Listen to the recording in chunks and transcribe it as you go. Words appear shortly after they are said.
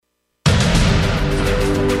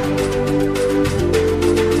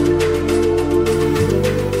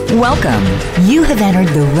Welcome. You have entered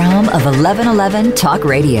the realm of 1111 Talk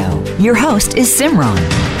Radio. Your host is Simran.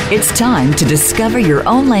 It's time to discover your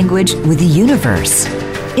own language with the universe.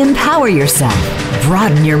 Empower yourself,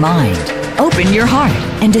 broaden your mind, open your heart,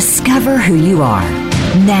 and discover who you are.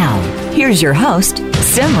 Now, here's your host,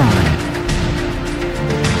 Simran.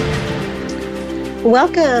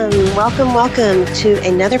 Welcome to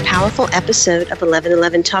another powerful episode of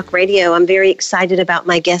 1111 Talk Radio. I'm very excited about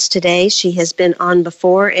my guest today. She has been on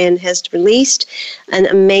before and has released an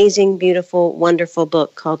amazing, beautiful, wonderful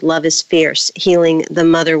book called Love is Fierce, Healing the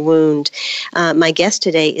Mother Wound. My guest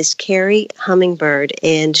today is Kerri Hummingbird,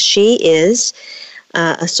 and she is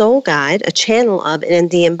a soul guide, a channel of,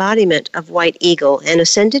 and the embodiment of White Eagle, an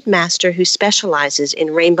ascended master who specializes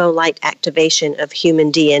in rainbow light activation of human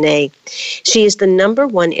DNA. She is the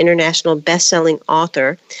 #1 international best-selling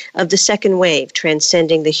author of The Second Wave,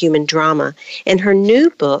 Transcending the Human Drama, and her new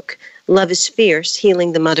book, Love is Fierce,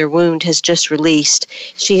 Healing the Mother Wound, has just released.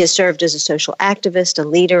 She has served as a social activist, a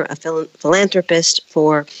leader, a philanthropist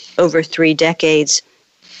for over 3 decades.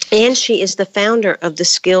 And she is the founder of the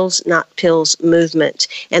Skills Not Pills movement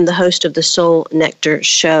and the host of the Soul Nectar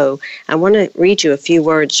Show. I want to read you a few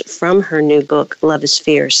words from her new book, Love is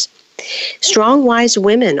Fierce. Strong, wise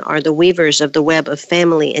women are the weavers of the web of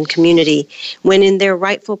family and community. When in their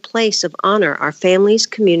rightful place of honor, our families,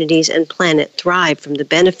 communities, and planet thrive from the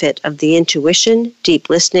benefit of the intuition, deep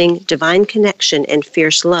listening, divine connection, and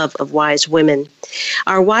fierce love of wise women.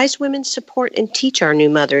 Our wise women support and teach our new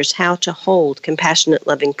mothers how to hold compassionate,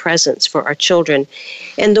 loving presence for our children.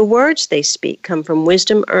 And the words they speak come from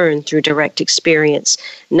wisdom earned through direct experience,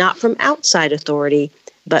 not from outside authority,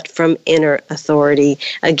 but from inner authority.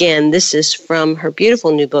 Again, this is from her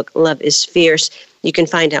beautiful new book, Love is Fierce. You can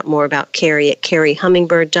find out more about Kerri at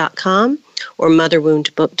kerrihummingbird.com or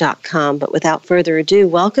motherwoundbook.com. But without further ado,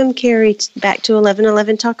 welcome, Kerri, back to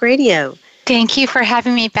 1111 Talk Radio. Thank you for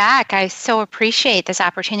having me back. I so appreciate this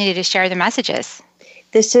opportunity to share the messages.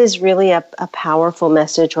 This is really a powerful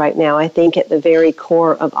message right now. I think at the very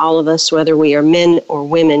core of all of us, whether we are men or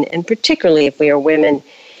women, and particularly if we are women,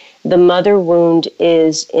 the mother wound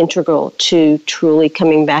is integral to truly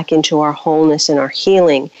coming back into our wholeness and our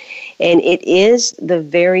healing. And it is the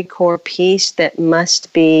very core piece that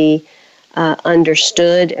must be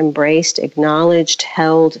understood, embraced, acknowledged,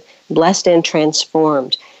 held, blessed, and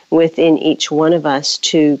transformed within each one of us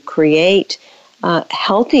to create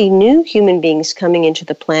healthy new human beings coming into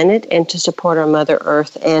the planet and to support our Mother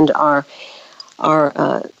Earth and our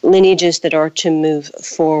lineages that are to move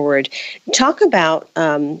forward. Talk about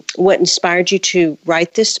what inspired you to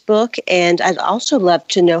write this book, and I'd also love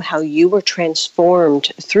to know how you were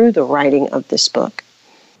transformed through the writing of this book.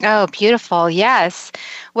 Oh, beautiful. Yes.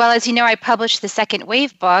 Well, as you know, I published the Second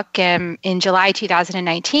Wave book in July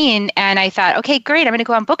 2019, and I thought, okay, great, I'm going to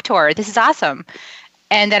go on book tour. This is awesome.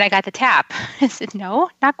 And then I got the tap. I said, no,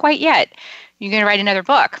 not quite yet. You're going to write another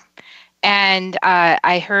book. And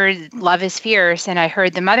I heard Love is Fierce, and I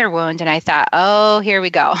heard The Mother Wound, and I thought, oh, here we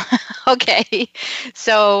go. Okay.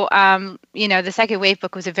 So, the Second Wave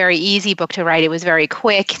book was a very easy book to write. It was very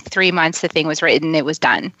quick. 3 months, the thing was written. It was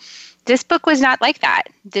done. This book was not like that.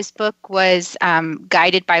 This book was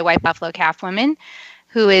guided by White Buffalo Calf Woman,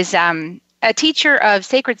 who is a teacher of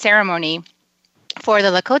sacred ceremony for the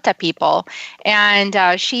Lakota people. And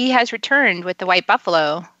she has returned with the white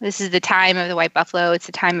buffalo. This is the time of the white buffalo. It's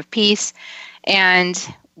a time of peace. And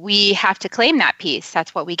we have to claim that peace.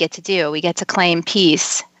 That's what we get to do. We get to claim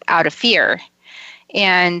peace out of fear.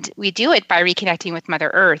 And we do it by reconnecting with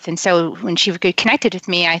Mother Earth. And so when she connected with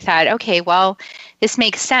me, I thought, okay, well, this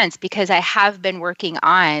makes sense because I have been working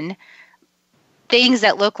on things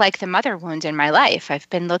that look like the mother wound in my life. I've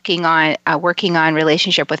been working on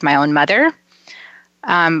relationship with my own mother,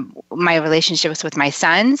 my relationships with my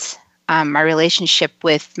sons, my relationship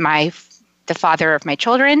with the father of my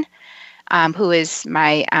children, who is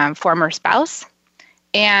my former spouse.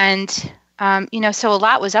 And, so a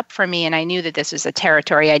lot was up for me, and I knew that this was a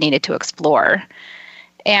territory I needed to explore.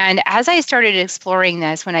 And as I started exploring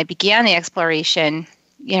this, when I began the exploration,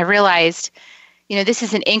 I realized, this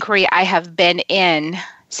is an inquiry I have been in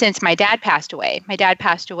since my dad passed away. My dad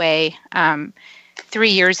passed away 3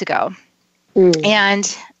 years ago.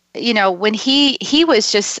 And, when he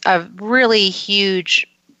was just a really huge,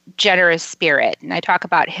 generous spirit. And I talk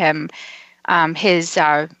about him, his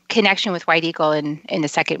connection with White Eagle in the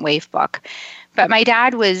Second Wave book. But my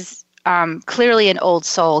dad was clearly an old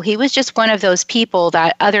soul. He was just one of those people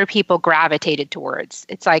that other people gravitated towards.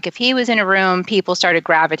 It's like if he was in a room, people started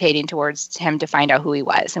gravitating towards him to find out who he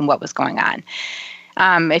was and what was going on.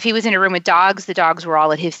 If he was in a room with dogs, the dogs were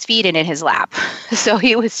all at his feet and in his lap. So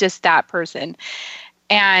he was just that person.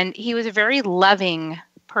 And he was a very loving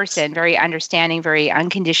person, very understanding, very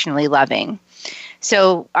unconditionally loving.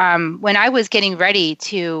 So when I was getting ready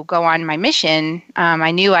to go on my mission,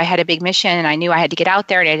 I knew I had a big mission, and I knew I had to get out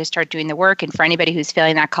there and I had to start doing the work. And for anybody who's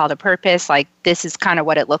feeling that call to purpose, like, this is kind of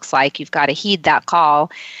what it looks like. You've got to heed that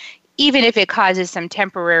call, even if it causes some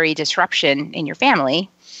temporary disruption in your family.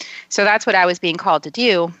 So that's what I was being called to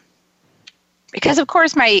do. Because, of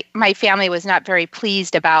course, my family was not very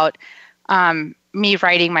pleased about me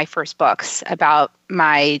writing my first books about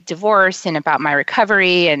my divorce and about my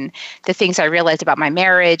recovery, and the things I realized about my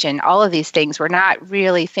marriage, and all of these things were not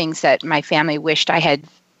really things that my family wished I had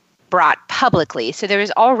brought publicly. So there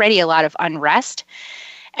was already a lot of unrest.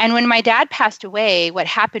 And when my dad passed away, what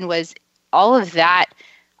happened was all of that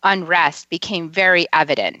unrest became very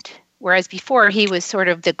evident. Whereas before, he was sort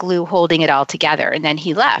of the glue holding it all together, and then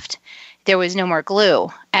he left. There was no more glue,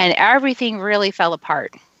 and everything really fell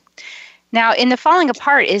apart. Now, in the falling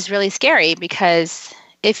apart is really scary because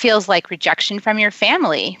it feels like rejection from your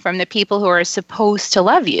family, from the people who are supposed to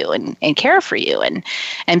love you and care for you and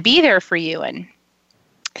be there for you. And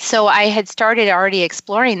so I had started already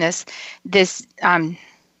exploring this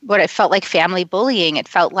what it felt like family bullying. It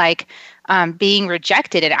felt like being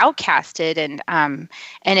rejected and outcasted, and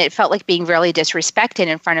it felt like being really disrespected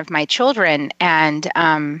in front of my children, and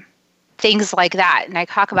things like that. And I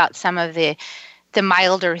talk about some of the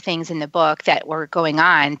milder things in the book that were going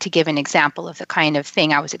on to give an example of the kind of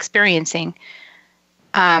thing I was experiencing.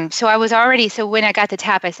 So when I got the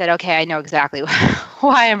tap, I said, okay, I know exactly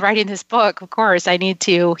why I'm writing this book. Of course, I need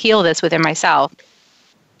to heal this within myself.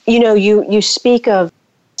 You know, you speak of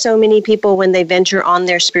so many people when they venture on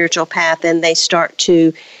their spiritual path and they start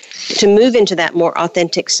to move into that more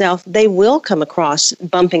authentic self, they will come across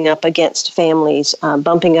bumping up against families,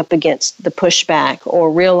 bumping up against the pushback,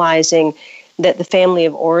 or realizing that the family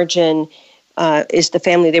of origin is the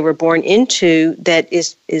family they were born into that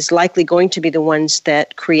is likely going to be the ones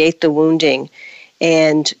that create the wounding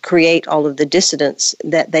and create all of the dissidence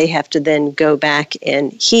that they have to then go back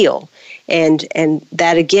and heal. And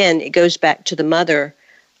that, again, it goes back to the mother,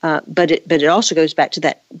 but it also goes back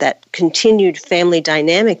to that continued family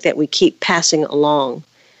dynamic that we keep passing along.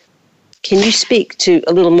 Can you speak to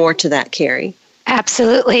a little more to that, Kerri?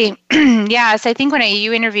 Absolutely. Yes. I think when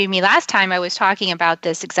you interviewed me last time, I was talking about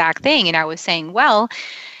this exact thing. And I was saying, well,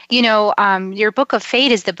 your book of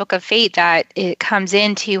fate is the book of fate that it comes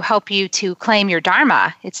in to help you to claim your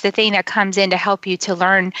dharma. It's the thing that comes in to help you to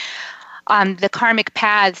learn the karmic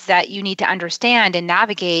paths that you need to understand and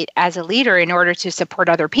navigate as a leader in order to support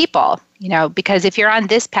other people. Because if you're on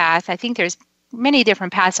this path, I think there's many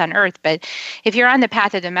different paths on earth, but if you're on the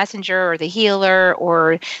path of the messenger or the healer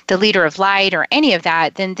or the leader of light or any of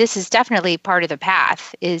that, then this is definitely part of the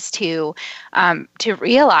path, is to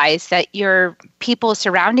realize that your people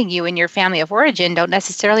surrounding you in your family of origin don't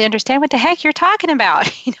necessarily understand what the heck you're talking about.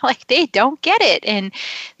 Like, they don't get it, and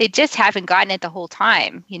they just haven't gotten it the whole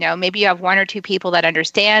time. Maybe you have one or two people that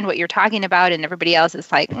understand what you're talking about, and everybody else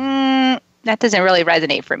is like, that doesn't really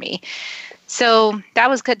resonate for me. So that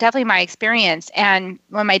was definitely my experience. And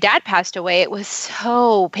when my dad passed away, it was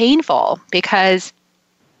so painful because,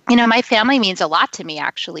 my family means a lot to me,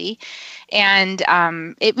 actually. And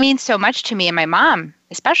it means so much to me, and my mom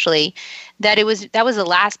especially, that that was the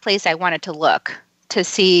last place I wanted to look to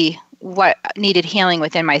see what needed healing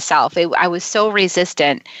within myself. I was so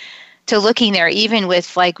resistant to looking there, even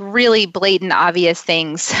with like really blatant, obvious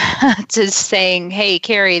things, to saying, hey,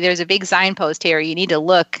 Kerri, there's a big signpost here. You need to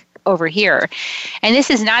look over here. And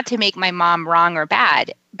this is not to make my mom wrong or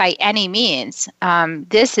bad by any means.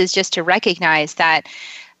 This is just to recognize that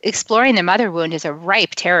exploring the mother wound is a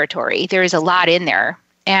ripe territory. There is a lot in there.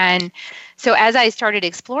 And so as I started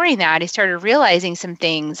exploring that, I started realizing some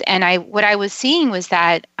things. And what I was seeing was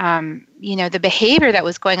that, the behavior that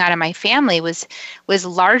was going on in my family was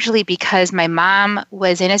largely because my mom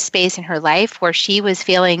was in a space in her life where she was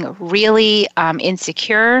feeling really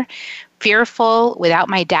insecure, fearful without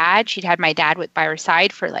my dad. She'd had my dad by her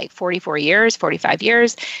side for like 45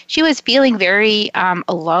 years. She was feeling very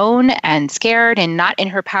alone and scared and not in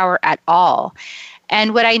her power at all.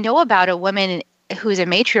 And what I know about a woman who's a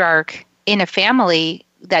matriarch in a family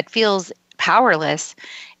that feels powerless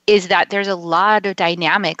is that there's a lot of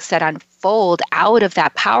dynamics that unfold out of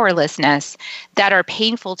that powerlessness that are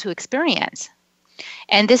painful to experience.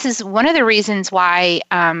 And this is one of the reasons why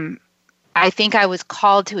I think I was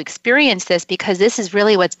called to experience this, because this is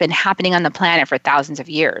really what's been happening on the planet for thousands of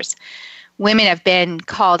years. Women have been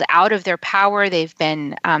called out of their power. They've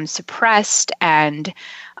been suppressed and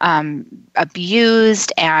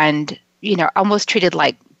abused and, almost treated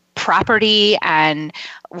like property and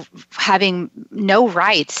having no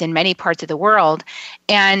rights in many parts of the world.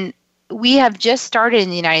 And we have just started in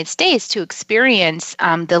the United States to experience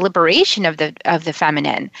the liberation of the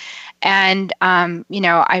feminine. And,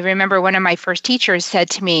 I remember one of my first teachers said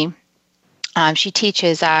to me, she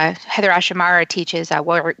teaches, Heather Ashamara teaches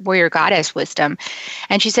warrior goddess wisdom.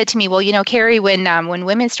 And she said to me, well, Kerri, when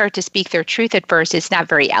women start to speak their truth at first, it's not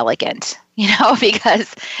very elegant,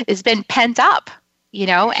 because it's been pent up,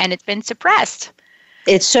 and it's been suppressed.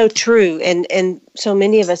 It's so true. And so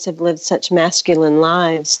many of us have lived such masculine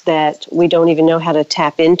lives that we don't even know how to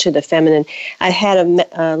tap into the feminine. I had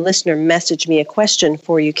a listener message me a question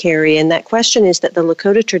for you, Kerri, and that question is that the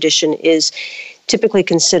Lakota tradition is typically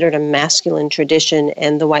considered a masculine tradition,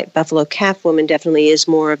 and the white buffalo calf woman definitely is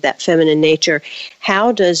more of that feminine nature.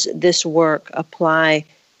 How does this work apply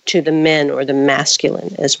to the men or the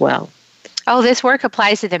masculine as well? Oh, this work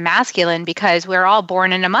applies to the masculine because we're all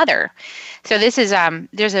born in a mother. So this is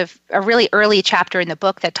there's a really early chapter in the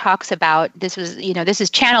book that talks about this is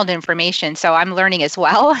channeled information. So I'm learning as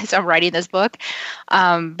well as I'm writing this book.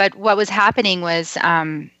 But what was happening was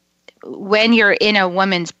when you're in a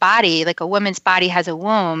woman's body, like a woman's body has a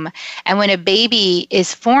womb, and when a baby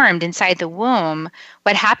is formed inside the womb,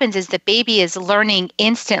 what happens is the baby is learning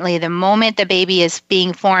instantly. The moment the baby is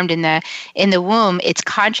being formed in the womb, its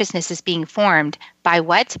consciousness is being formed by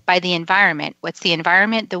what? By the environment. What's the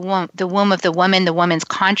environment? The womb of the woman, the woman's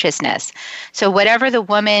consciousness. So whatever the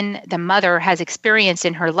woman, the mother, has experienced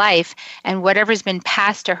in her life, and whatever's been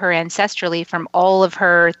passed to her ancestrally from all of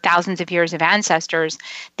her thousands of years of ancestors,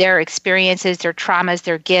 their experiences, their traumas,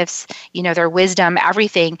 their gifts, their wisdom,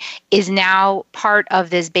 everything is now part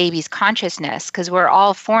of this baby's consciousness, because we're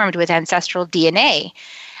all formed with ancestral DNA.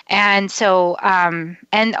 And so,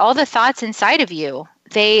 and all the thoughts inside of you,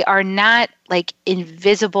 they are not like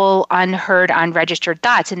invisible, unheard, unregistered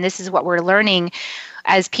thoughts. And this is what we're learning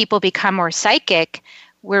as people become more psychic.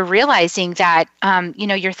 We're realizing that,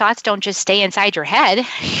 your thoughts don't just stay inside your head.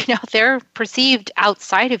 They're perceived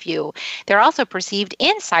outside of you. They're also perceived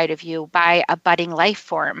inside of you by a budding life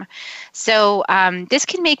form. So this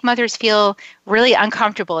can make mothers feel really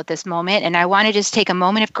uncomfortable at this moment. And I want to just take a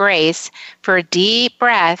moment of grace for a deep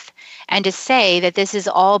breath and to say that this is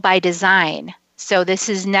all by design. So this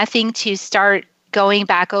is nothing to start going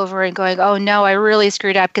back over and going, oh no, I really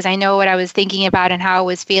screwed up because I know what I was thinking about and how I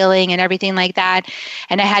was feeling and everything like that.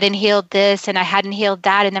 And I hadn't healed this and I hadn't healed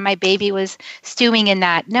that. And then my baby was stewing in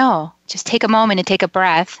that. No, just take a moment and take a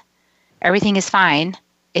breath. Everything is fine.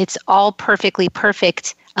 It's all perfectly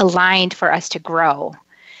perfect, aligned for us to grow.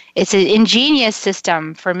 It's an ingenious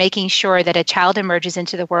system for making sure that a child emerges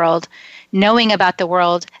into the world, knowing about the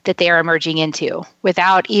world that they are emerging into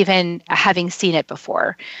without even having seen it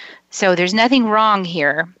before. So there's nothing wrong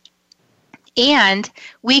here. And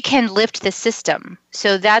we can lift the system.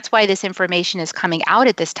 So that's why this information is coming out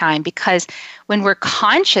at this time, because when we're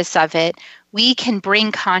conscious of it, we can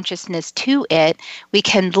bring consciousness to it. We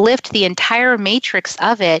can lift the entire matrix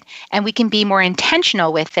of it, and we can be more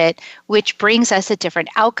intentional with it, which brings us a different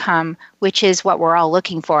outcome, which is what we're all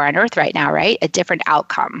looking for on Earth right now, right? A different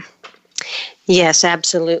outcome. Yes,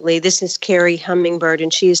 absolutely. This is Kerri Hummingbird,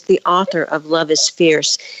 and she is the author of Love is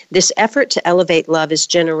Fierce. This effort to elevate love is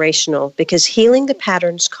generational because healing the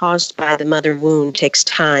patterns caused by the mother wound takes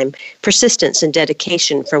time, persistence, and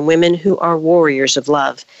dedication from women who are warriors of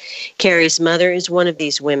love. Kerri's mother is one of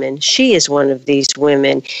these women. She is one of these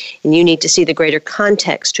women, and you need to see the greater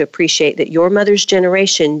context to appreciate that your mother's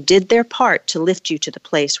generation did their part to lift you to the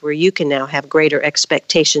place where you can now have greater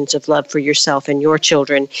expectations of love for yourself and your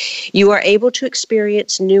children. You are able to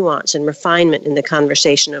experience nuance and refinement in the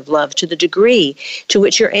conversation of love to the degree to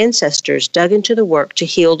which your ancestors dug into the work to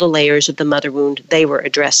heal the layers of the mother wound they were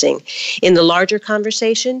addressing. In the larger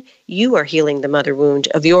conversation, you are healing the mother wound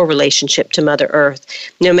of your relationship to Mother Earth.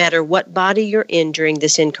 No matter what body you're in during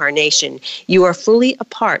this incarnation, you are fully a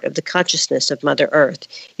part of the consciousness of Mother Earth.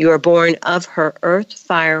 You are born of her earth,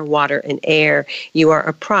 fire, water, and air. You are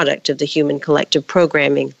a product of the human collective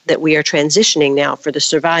programming that we are transitioning now for the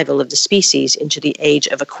survival of the species into the age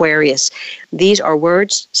of Aquarius. These are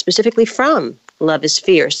words specifically from Love is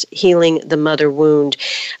Fierce, Healing the Mother Wound.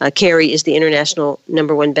 Kerri is the international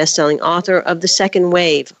 #1 best-selling author of The Second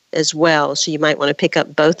Wave as well, so you might want to pick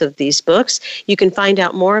up both of these books. You can find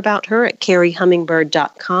out more about her at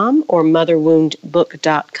kerrihummingbird.com or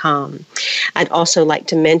motherwoundbook.com. I'd also like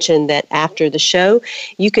to mention that after the show,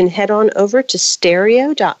 you can head on over to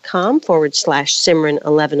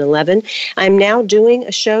stereo.com/Simran1111. I'm now doing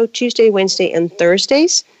a show Tuesday, Wednesday, and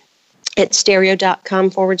Thursdays at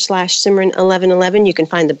stereo.com/Simran1111. You can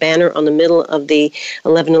find the banner on the middle of the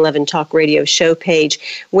 1111 Talk Radio show page,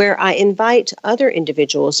 where I invite other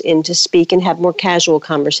individuals in to speak and have more casual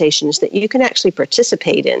conversations that you can actually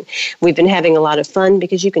participate in. We've been having a lot of fun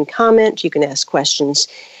because you can comment, you can ask questions,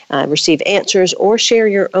 receive answers, or share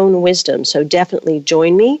your own wisdom. So definitely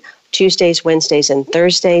join me Tuesdays, Wednesdays, and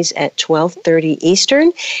Thursdays at 12:30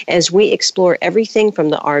 Eastern as we explore everything from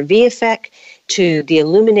the RV effect to the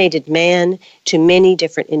illuminated man, to many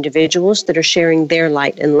different individuals that are sharing their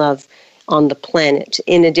light and love on the planet.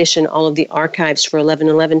 In addition, all of the archives for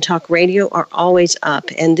 1111 Talk Radio are always up,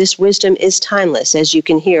 and this wisdom is timeless, as you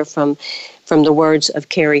can hear from the words of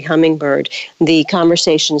Kerri Hummingbird. The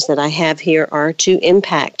conversations that I have here are to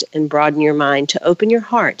impact and broaden your mind, to open your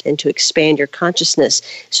heart, and to expand your consciousness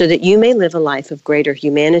so that you may live a life of greater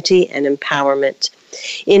humanity and empowerment.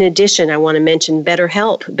 In addition, I want to mention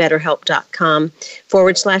BetterHelp.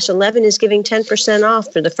 BetterHelp.com/11 is giving 10% off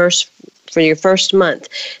for your first month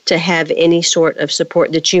to have any sort of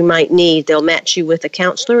support that you might need. They'll match you with a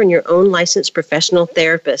counselor and your own licensed professional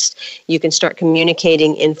therapist. You can start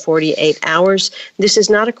communicating in 48 hours. This is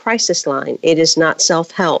not a crisis line. It is not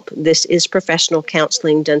self-help. This is professional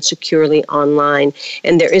counseling done securely online.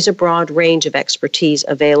 And there is a broad range of expertise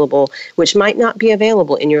available, which might not be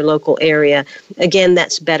available in your local area. Again,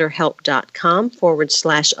 that's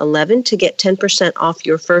betterhelp.com/11 to get 10% off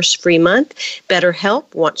your first free month. BetterHelp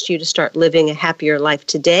wants you to start living a happier life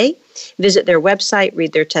today. Visit their website,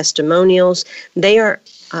 read their testimonials. They are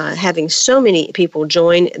having so many people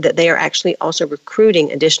join that they are actually also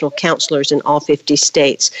recruiting additional counselors in all 50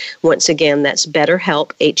 states. Once again, that's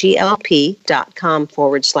BetterHelp,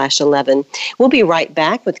 HELP.com/11. We'll be right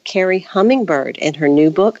back with Kerri Hummingbird and her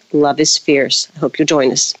new book, Love is Fierce. I hope you'll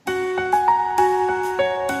join us.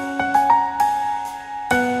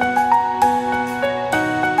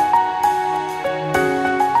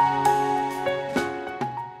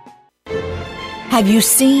 Have you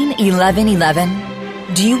seen 1111?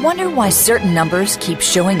 Do you wonder why certain numbers keep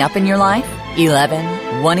showing up in your life? 11,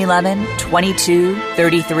 111, 22,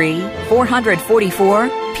 33, 444.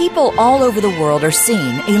 People all over the world are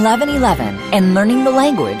seeing 1111 and learning the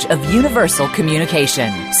language of universal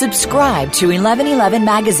communication. Subscribe to 1111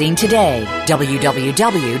 Magazine today.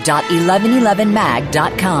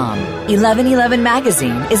 www.1111mag.com. 1111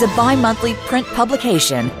 Magazine is a bi-monthly print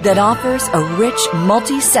publication that offers a rich,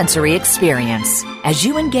 multi-sensory experience. As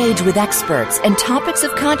you engage with experts and topics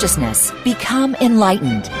of consciousness, become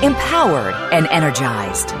enlightened, empowered, and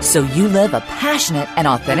energized, so you live a passionate and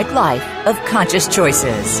authentic life of conscious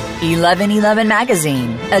choices. 1111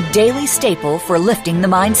 Magazine, a daily staple for lifting the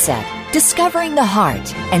mindset, discovering the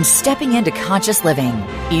heart, and stepping into conscious living.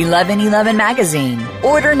 1111 Magazine.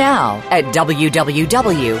 Order now at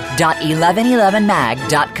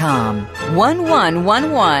www.1111mag.com.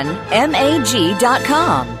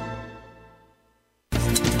 1111mag.com.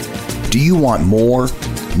 Do you want more?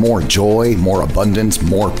 More joy, more abundance,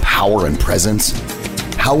 more power and presence?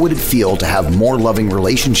 How would it feel to have more loving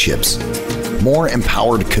relationships, more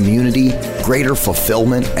empowered community, greater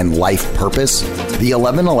fulfillment and life purpose? The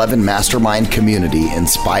 1111 Mastermind community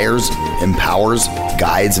inspires, empowers,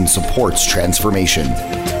 guides, and supports transformation.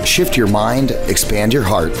 Shift your mind, expand your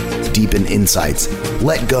heart, deepen insights,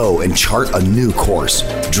 let go and chart a new course,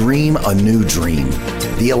 dream a new dream.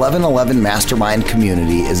 The 1111 Mastermind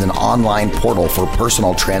community is an online portal for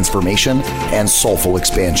personal transformation and soulful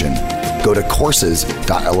expansion. Go to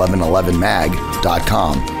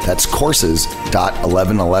courses.1111mag.com. That's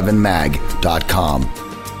courses.1111mag.com.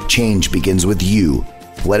 Change begins with you.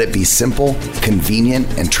 Let it be simple, convenient,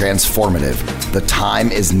 and transformative. The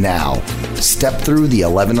time is now. Step through the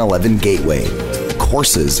 1111 gateway.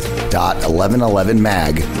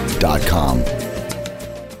 Courses.1111mag.com.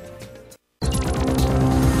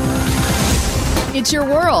 It's your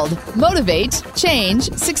world. Motivate,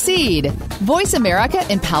 change, succeed.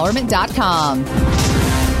 VoiceAmericaEmpowerment.com.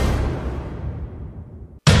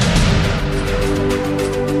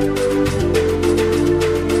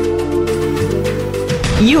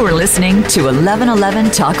 You are listening to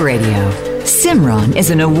 1111 Talk Radio. Simran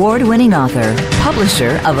is an award-winning author,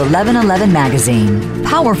 publisher of 1111 Magazine,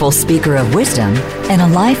 powerful speaker of wisdom, and a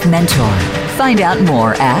life mentor. Find out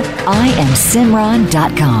more at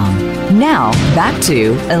IamSimran.com. Now, back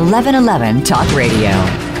to 1111 Talk Radio.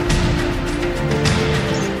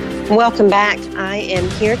 Welcome back. I am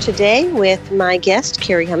here today with my guest,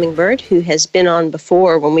 Kerri Hummingbird, who has been on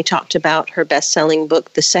before when we talked about her best-selling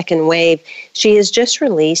book, The Second Wave. She has just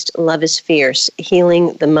released Love is Fierce,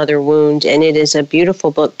 Healing the Mother Wound, and it is a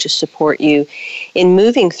beautiful book to support you in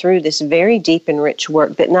moving through this very deep and rich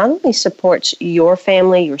work that not only supports your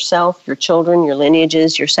family, yourself, your children, your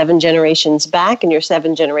lineages, your 7 generations back and your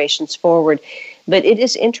 7 generations forward, but it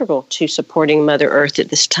is integral to supporting Mother Earth at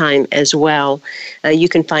this time as well. You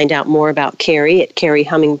can find out more about Kerri at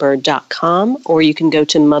kerrihummingbird.com, or you can go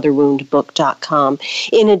to motherwoundbook.com.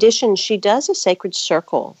 In addition, she does a sacred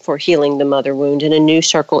circle for healing the mother wound, and a new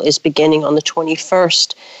circle is beginning on the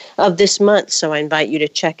 21st of this month. So I invite you to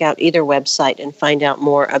check out either website and find out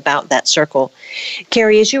more about that circle.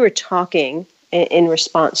 Kerri, as you were talking, in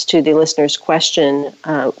response to the listener's question,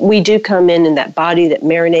 we do come in that body that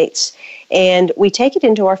marinates, and we take it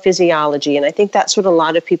into our physiology. And I think that's what a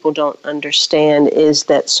lot of people don't understand, is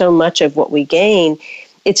that so much of what we gain,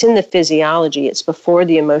 it's in the physiology. It's before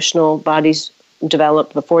the emotional body's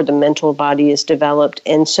developed, before the mental body is developed.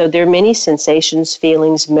 And so there are many sensations,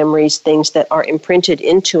 feelings, memories, things that are imprinted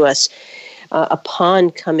into us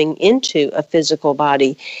upon coming into a physical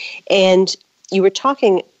body. And you were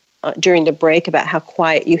talking during the break about how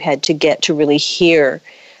quiet you had to get to really hear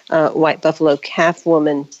White Buffalo Calf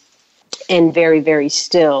Woman and Very, Very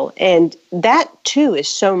Still. And that, too, is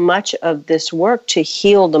so much of this work to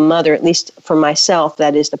heal the mother, at least for myself.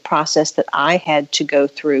 That is the process that I had to go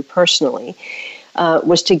through personally,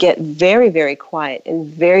 was to get very, very quiet and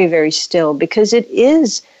very, very still, because it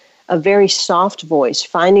is a very soft voice.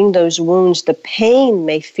 Finding those wounds, the pain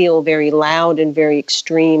may feel very loud and very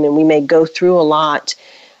extreme, and we may go through a lot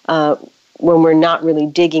when we're not really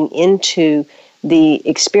digging into the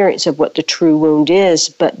experience of what the true wound is.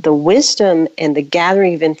 But the wisdom and the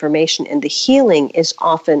gathering of information and the healing is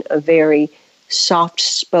often a very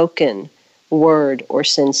soft-spoken word or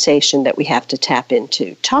sensation that we have to tap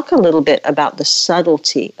into. Talk a little bit about the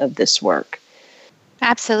subtlety of this work.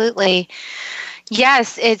 Absolutely.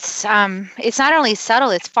 Yes, it's not only subtle,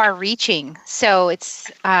 it's far-reaching. So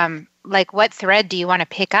it's like, what thread do you want to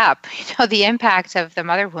pick up? The impact of the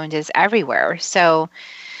mother wound is everywhere. So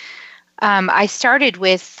I started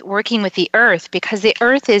with working with the earth, because the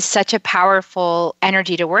earth is such a powerful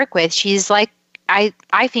energy to work with. She's like, I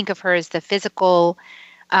think of her as the physical,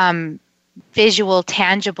 visual,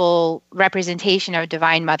 tangible representation of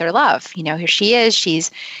divine mother love. Here she is. She's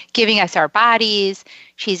giving us our bodies.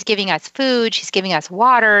 She's giving us food. She's giving us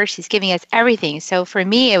water. She's giving us everything. So for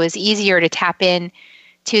me, it was easier to tap in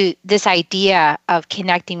to this idea of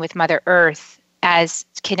connecting with Mother Earth as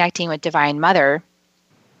connecting with Divine Mother.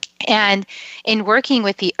 And in working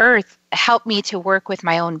with the earth, helped me to work with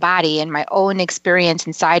my own body and my own experience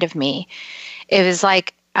inside of me. It was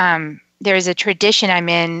like there's a tradition I'm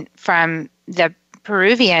in from the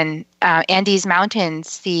Peruvian Andes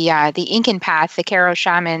Mountains, the Incan path, the Q'ero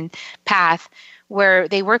shaman path, where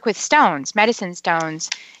they work with stones, medicine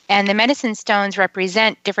stones. And the medicine stones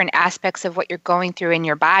represent different aspects of what you're going through in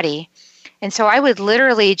your body. And so I would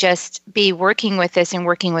literally just be working with this and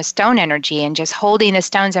working with stone energy and just holding the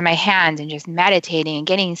stones in my hands and just meditating and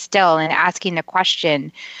getting still and asking the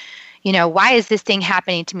question, why is this thing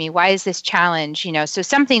happening to me? Why is this challenge? So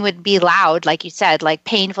something would be loud, like you said, like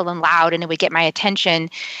painful and loud, and it would get my attention.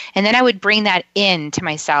 And then I would bring that in to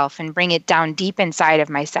myself and bring it down deep inside of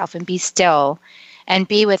myself and be still and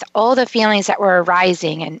be with all the feelings that were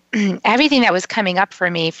arising and everything that was coming up for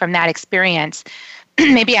me from that experience.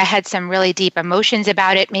 Maybe I had some really deep emotions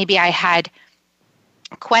about it. Maybe I had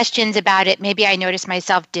questions about it. Maybe I noticed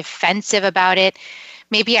myself defensive about it.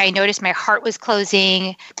 Maybe I noticed my heart was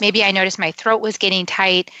closing. Maybe I noticed my throat was getting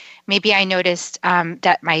tight. Maybe I noticed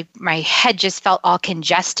that my head just felt all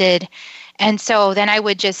congested. And so then I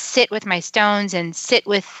would just sit with my stones and sit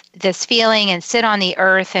with this feeling and sit on the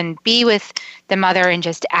earth and be with the mother and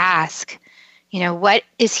just ask, what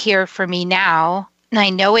is here for me now? And I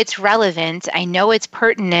know it's relevant. I know it's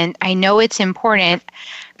pertinent. I know it's important,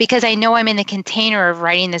 because I know I'm in the container of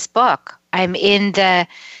writing this book. I'm in the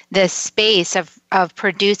space of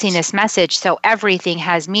producing this message, so everything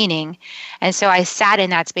has meaning. And so I sat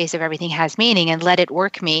in that space of everything has meaning and let it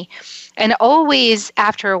work me. And always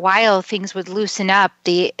after a while, things would loosen up.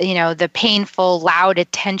 The painful, loud,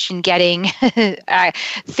 attention-getting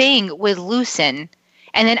thing would loosen.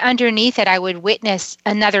 And then underneath it, I would witness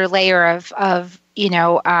another layer of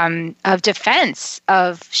defense,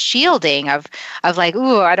 of shielding, of like,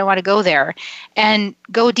 ooh, I don't want to go there, and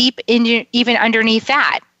go deep in, even underneath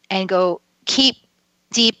that, and go keep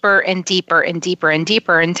deeper and deeper and deeper and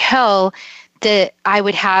deeper until I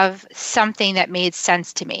would have something that made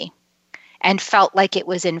sense to me. and felt like it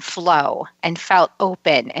was in flow and felt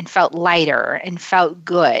open and felt lighter and felt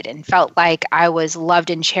good and felt like I was loved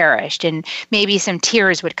and cherished, and maybe some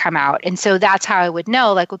tears would come out. And so that's how I would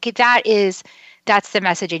know, like, okay, that's the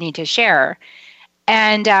message I need to share.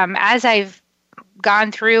 And as I've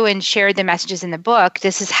gone through and shared the messages in the book,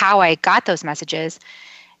 this is how I got those messages.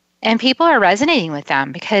 And people are resonating with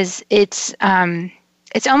them because it's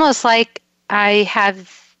almost like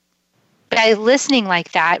by listening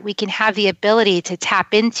like that, we can have the ability to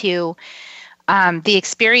tap into the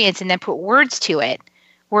experience and then put words to it,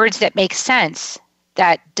 words that make sense,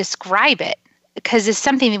 that describe it, because it's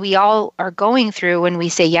something that we all are going through when we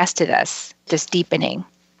say yes to this deepening.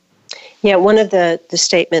 Yeah, one of the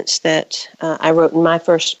statements that I wrote in my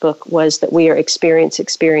first book was that we are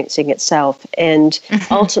experiencing itself. And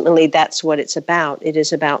ultimately, that's what it's about. It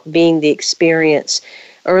is about being the experience.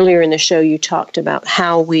 Earlier in the show, you talked about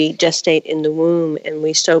how we gestate in the womb and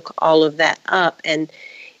we soak all of that up. And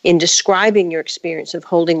in describing your experience of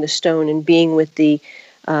holding the stone and being with the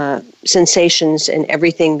sensations and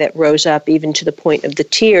everything that rose up, even to the point of the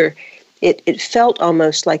tear, it felt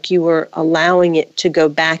almost like you were allowing it to go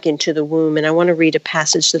back into the womb. And I want to read a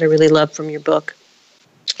passage that I really love from your book.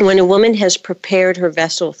 When a woman has prepared her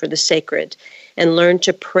vessel for the sacred and learned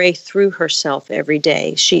to pray through herself every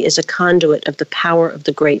day, she is a conduit of the power of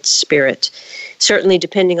the Great Spirit. Certainly,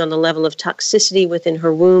 depending on the level of toxicity within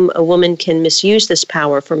her womb, a woman can misuse this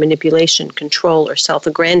power for manipulation, control, or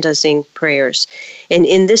self-aggrandizing prayers. And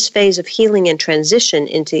in this phase of healing and transition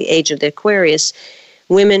into the age of the Aquarius,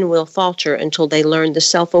 women will falter until they learn the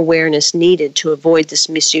self-awareness needed to avoid this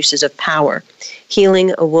misuses of power.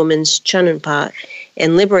 Healing a woman's chanunpa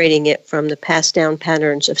and liberating it from the passed down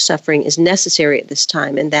patterns of suffering is necessary at this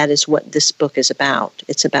time, and that is what this book is about.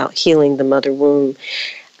 It's about healing the mother womb.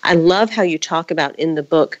 I love how you talk about in the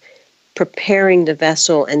book preparing the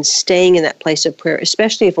vessel and staying in that place of prayer,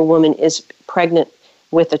 especially if a woman is pregnant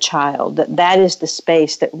with a child, that is the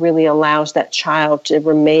space that really allows that child to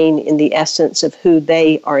remain in the essence of who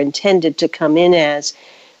they are intended to come in as,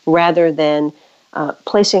 rather than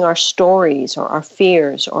placing our stories or our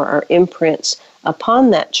fears or our imprints upon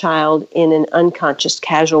that child in an unconscious,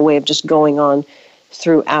 casual way of just going on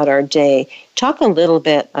throughout our day. Talk a little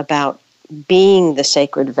bit about being the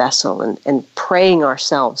sacred vessel and praying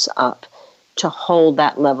ourselves up to hold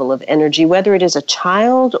that level of energy, whether it is a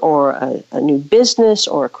child or a new business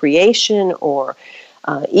or a creation or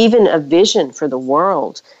even a vision for the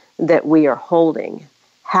world that we are holding.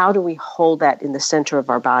 How do we hold that in the center of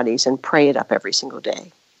our bodies and pray it up every single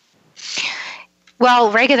day?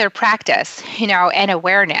 Well, regular practice, and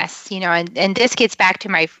awareness, and this gets back to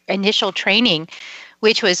my initial training,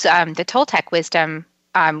 which was the Toltec wisdom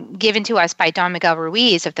given to us by Don Miguel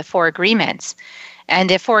Ruiz of the 4 agreements. And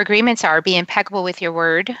the 4 agreements are: be impeccable with your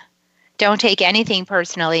word, don't take anything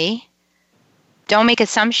personally, don't make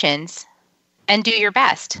assumptions, and do your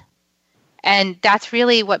best. And that's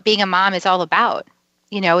really what being a mom is all about.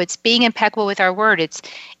 It's being impeccable with our word.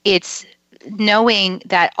 It's knowing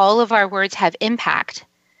that all of our words have impact,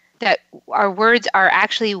 that our words are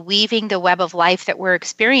actually weaving the web of life that we're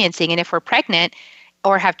experiencing. And if we're pregnant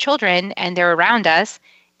or have children and they're around us,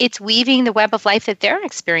 it's weaving the web of life that they're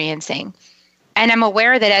experiencing. And I'm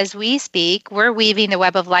aware that as we speak, we're weaving the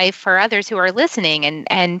web of life for others who are listening,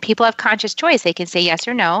 and people have conscious choice. They can say yes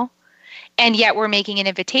or no, and yet we're making an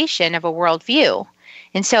invitation of a worldview.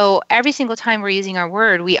 And so every single time we're using our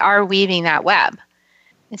word, we are weaving that web.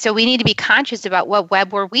 And so we need to be conscious about what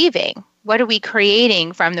web we're weaving. What are we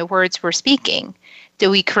creating from the words we're speaking? Do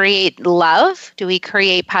we create love? Do we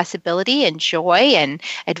create possibility and joy and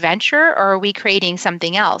adventure? Or are we creating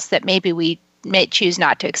something else that maybe we may choose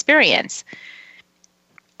not to experience?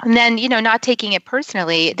 And then, not taking it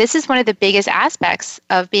personally. This is one of the biggest aspects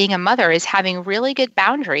of being a mother, is having really good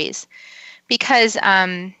boundaries. Because,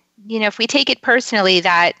 if we take it personally,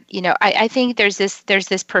 that, I think there's this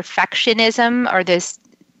perfectionism, or this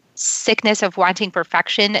sickness of wanting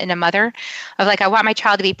perfection in a mother, of like, I want my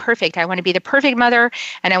child to be perfect. I want to be the perfect mother,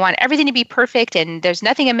 and I want everything to be perfect, and there's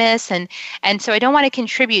nothing amiss. And so I don't want to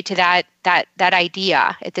contribute to that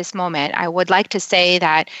idea at this moment. I would like to say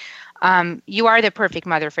that you are the perfect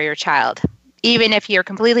mother for your child. Even if you're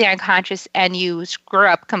completely unconscious and you screw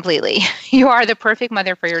up completely, you are the perfect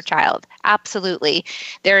mother for your child. Absolutely.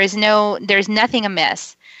 There's nothing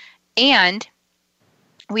amiss. And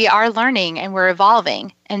we are learning and we're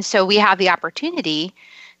evolving. And so we have the opportunity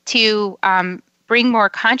to bring more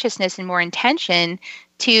consciousness and more intention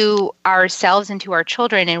to ourselves and to our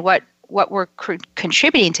children, and what we're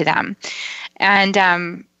contributing to them. And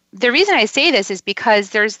the reason I say this is because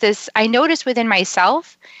there's this, I noticed within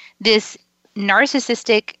myself, this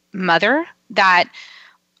narcissistic mother that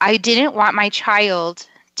I didn't want my child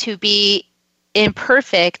to be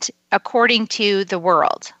imperfect according to the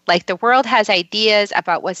world. Like the world has ideas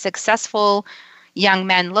about what successful young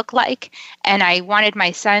men look like, and I wanted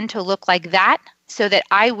my son to look like that so that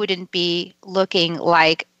I wouldn't be looking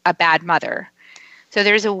like a bad mother. So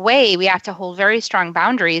there's a way we have to hold very strong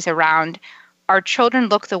boundaries around our children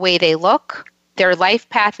look the way they look, their life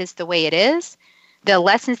path is the way it is, the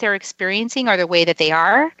lessons they're experiencing are the way that they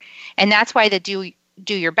are, and that's why the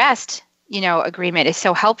do your best, agreement is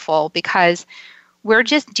so helpful, because we're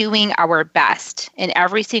just doing our best in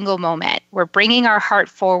every single moment. We're bringing our heart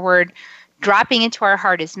forward, dropping into our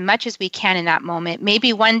heart as much as we can in that moment.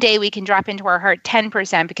 Maybe one day we can drop into our heart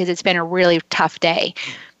 10% because it's been a really tough day.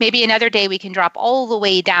 Maybe another day we can drop all the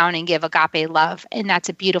way down and give agape love, and that's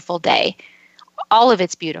a beautiful day. All of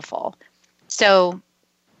it's beautiful. So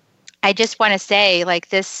I just want to say, like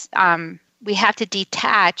this, we have to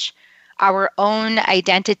detach our own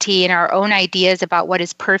identity and our own ideas about what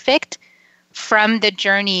is perfect from the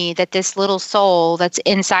journey that this little soul that's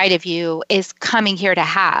inside of you is coming here to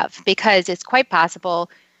have, because it's quite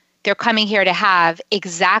possible they're coming here to have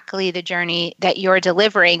exactly the journey that you're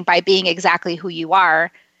delivering by being exactly who you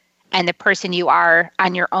are and the person you are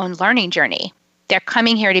on your own learning journey. They're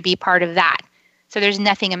coming here to be part of that. So there's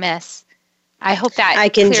nothing amiss. I hope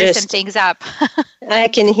that clears some things up. I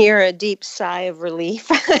can hear a deep sigh of relief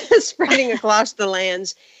spreading across the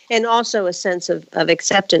lands, and also a sense of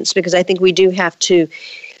acceptance, because I think we do have to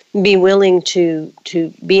be willing to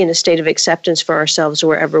be in a state of acceptance for ourselves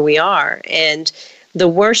wherever we are. And the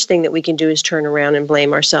worst thing that we can do is turn around and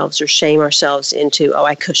blame ourselves or shame ourselves into,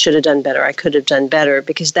 I should have done better, I could have done better,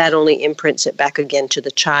 because that only imprints it back again to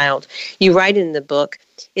the child. You write in the book,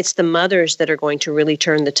 it's the mothers that are going to really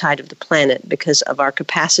turn the tide of the planet because of our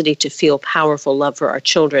capacity to feel powerful love for our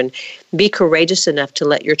children. Be courageous enough to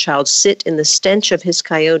let your child sit in the stench of his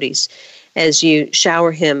coyotes as you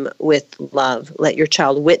shower him with love. Let your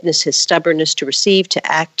child witness his stubbornness to receive, to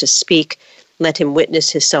act, to speak. Let him witness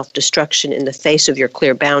his self-destruction in the face of your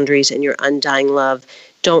clear boundaries and your undying love.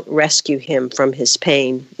 Don't rescue him from his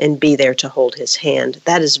pain, and be there to hold his hand.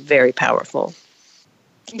 That is very powerful.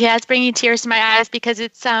 Yeah, it's bringing tears to my eyes, because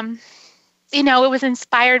it's, it was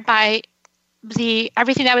inspired by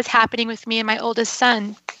everything that was happening with me and my oldest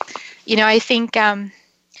son. I think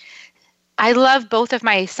I love both of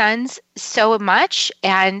my sons so much,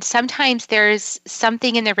 and sometimes there's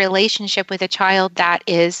something in the relationship with a child that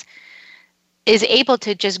is able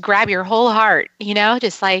to just grab your whole heart,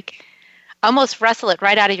 just like almost wrestle it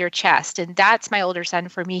right out of your chest. And that's my older son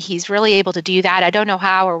for me. He's really able to do that. I don't know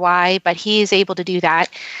how or why, but he's able to do that.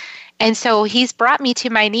 And so he's brought me to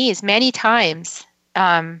my knees many times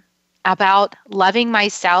about loving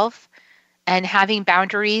myself and having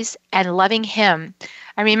boundaries and loving him.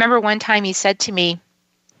 I remember one time he said to me,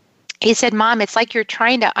 Mom, it's like you're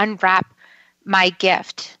trying to unwrap my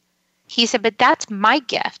gift. He said, but that's my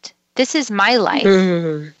gift. This is my life.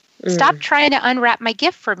 Mm-hmm. Stop trying to unwrap my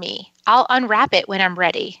gift for me. I'll unwrap it when I'm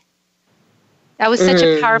ready. That was such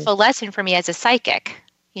a powerful lesson for me as a psychic,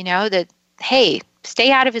 that, hey,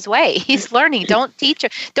 stay out of his way. He's learning. Don't teach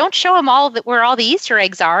him. Don't show him where all the Easter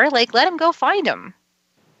eggs are. Like, let him go find them.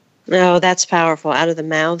 Oh, that's powerful. Out of the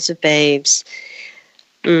mouths of babes.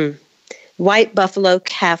 White Buffalo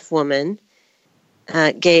Calf Woman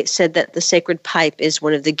said that the sacred pipe is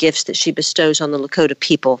one of the gifts that she bestows on the Lakota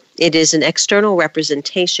people. It is an external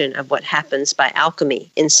representation of what happens by alchemy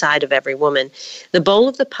inside of every woman. The bowl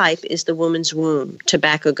of the pipe is the woman's womb.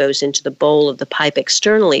 Tobacco goes into the bowl of the pipe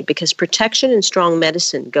externally because protection and strong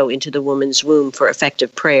medicine go into the woman's womb for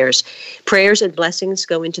effective prayers. Prayers and blessings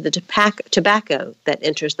go into the tobacco that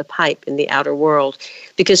enters the pipe in the outer world,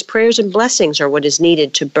 because prayers and blessings are what is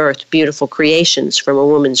needed to birth beautiful creations from a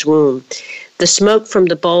woman's womb. The smoke from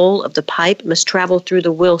the bowl of the pipe must travel through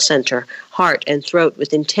the will center, heart, and throat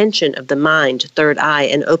with intention of the mind, third eye,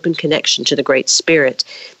 and open connection to the Great Spirit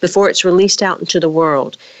before it's released out into the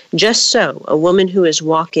world. Just so, a woman who is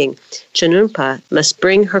walking Chanunpa must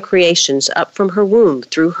bring her creations up from her womb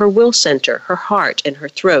through her will center, her heart, and her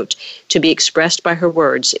throat to be expressed by her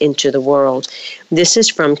words into the world. This is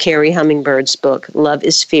from Kerri Hummingbird's book, Love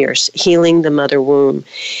is Fierce, Healing the Mother Womb.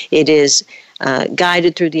 It is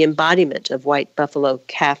guided through the embodiment of White Buffalo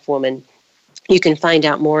Calf Woman. You can find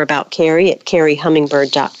out more about Kerri at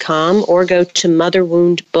kerrihummingbird.com or go to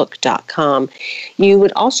motherwoundbook.com. You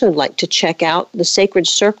would also like to check out the Sacred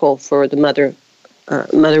Circle for the mother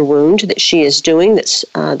wound that she is doing. That's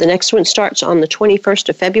the next one starts on the 21st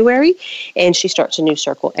of February, and she starts a new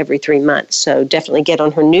circle every 3 months. So definitely get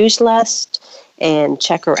on her news list and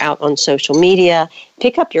check her out on social media.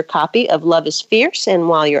 Pick up your copy of Love is Fierce, and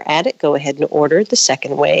while you're at it, go ahead and order The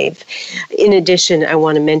Second Wave. In addition, I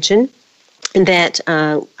want to mention that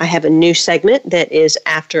I have a new segment that is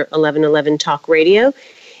after 1111 Talk Radio,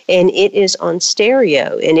 and it is on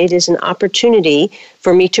stereo, and it is an opportunity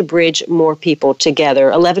for me to bridge more people together.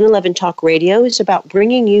 1111 Talk Radio is about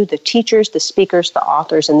bringing you the teachers, the speakers, the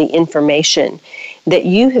authors, and the information that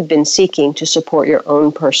you have been seeking to support your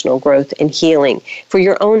own personal growth and healing, for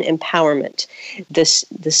your own empowerment. The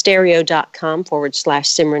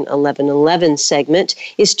stereo.com/Simran 1111 segment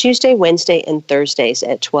is Tuesday, Wednesday, and Thursdays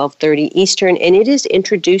at 12:30 Eastern, and it is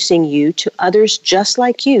introducing you to others just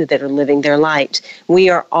like you that are living their light. We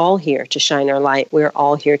are all here to shine our light. We're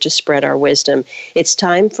all here to spread our wisdom. It's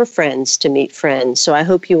time for friends to meet friends. So I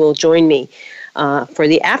hope you will join me for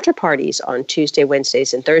the after parties on Tuesday,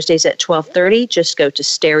 Wednesdays, and Thursdays at 12:30. Just go to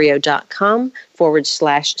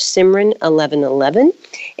stereo.com/Simran 1111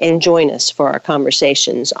 and join us for our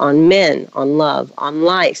conversations on men, on love, on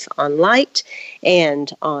life, on light,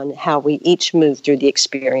 and on how we each move through the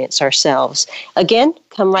experience ourselves. Again,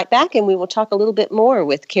 come right back and we will talk a little bit more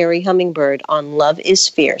with Kerri Hummingbird on Love is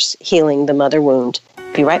Fierce, Healing the Mother Wound.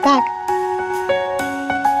 Be right back.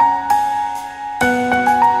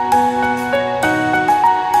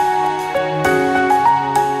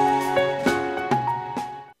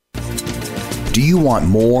 Do you want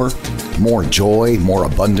more joy, more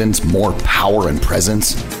abundance, more power and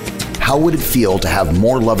presence? How would it feel to have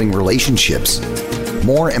more loving relationships,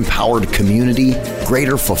 more empowered community,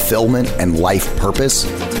 greater fulfillment and life purpose?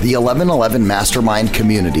 The 1111 Mastermind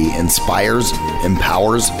community inspires,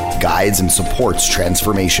 empowers, guides, and supports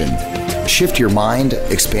transformation. Shift your mind,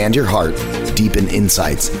 expand your heart, deepen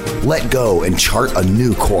insights, let go and chart a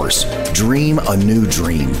new course, dream a new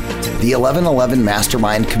dream. The 1111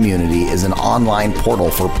 Mastermind community is an online portal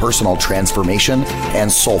for personal transformation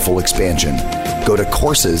and soulful expansion. Go to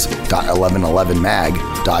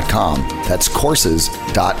courses.1111mag.com. That's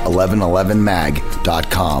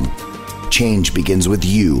courses.1111mag.com. Change begins with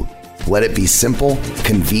you. Let it be simple,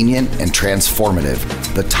 convenient, and transformative.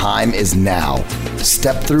 The time is now.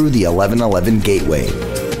 Step through the 1111 gateway.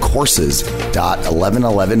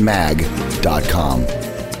 Courses.1111mag.com.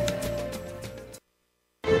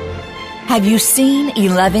 Have you seen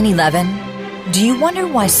 1111? Do you wonder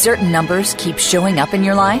why certain numbers keep showing up in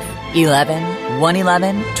your life? 11,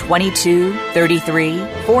 111, 22, 33,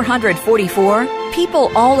 444.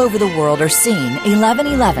 People all over the world are seeing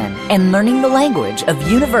 1111 and learning the language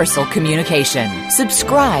of universal communication.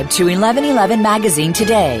 Subscribe to 1111 Magazine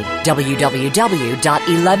today.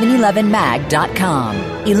 www.1111mag.com.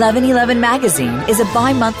 1111 Magazine is a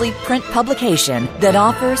bi-monthly print publication that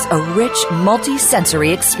offers a rich,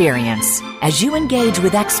 multi-sensory experience. As you engage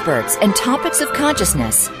with experts and topics of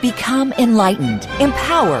consciousness, become enlightened,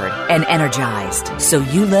 empowered, and energized, so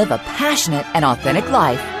you live a passionate and authentic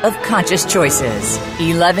life of conscious choices.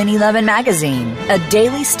 1111 Magazine, a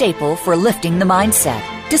daily staple for lifting the mindset,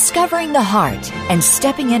 discovering the heart, and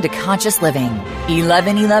stepping into conscious living.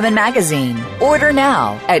 1111 Magazine. Order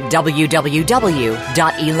now at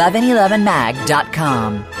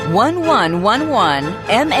www.1111mag.com.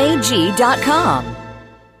 1111mag.com.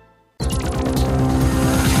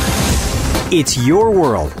 It's your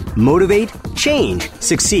world. Motivate, change,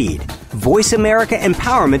 succeed.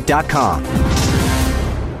 VoiceAmericaEmpowerment.com.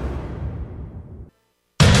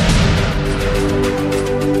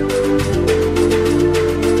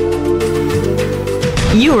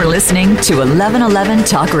 You are listening to 1111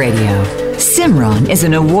 Talk Radio. Simran is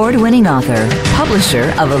an award-winning author,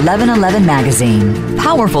 publisher of 1111 Magazine,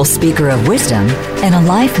 powerful speaker of wisdom, and a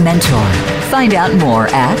life mentor. Find out more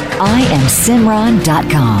at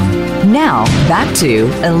IamSimran.com. Now, back to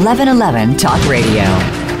 1111 Talk Radio.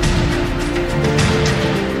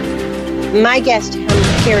 My guest,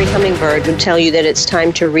 Kerri Hummingbird, would tell you that it's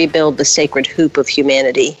time to rebuild the sacred hoop of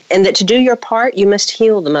humanity, and that to do your part, you must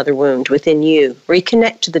heal the mother wound within you,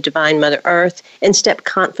 reconnect to the divine Mother Earth, and step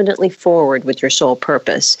confidently forward with your soul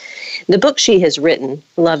purpose. The book she has written,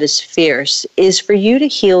 Love is Fierce, is for you to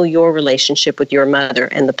heal your relationship with your mother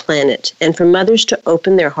and the planet, and for mothers to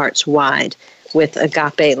open their hearts wide with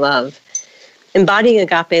agape love. Embodying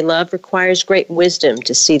agape love requires great wisdom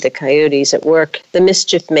to see the coyotes at work, the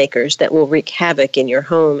mischief makers that will wreak havoc in your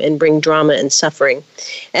home and bring drama and suffering.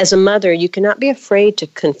 As a mother, you cannot be afraid to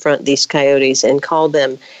confront these coyotes and call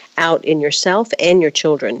them out in yourself and your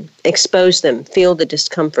children. Expose them, feel the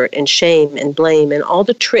discomfort and shame and blame and all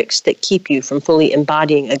the tricks that keep you from fully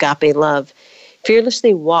embodying agape love.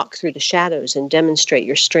 Fearlessly walk through the shadows and demonstrate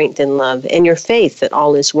your strength in love and your faith that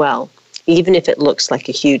all is well, even if it looks like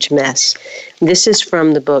a huge mess. This is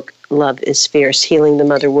from the book Love is Fierce, Healing the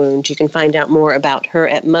Mother Wound. You can find out more about her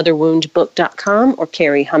at motherwoundbook.com or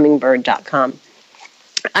kerrihummingbird.com.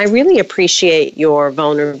 I really appreciate your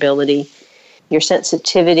vulnerability, your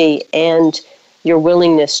sensitivity, and your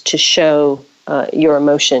willingness to show your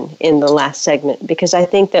emotion in the last segment, because I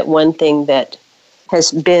think that one thing that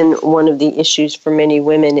has been one of the issues for many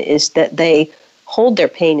women is that they hold their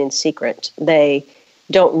pain in secret. They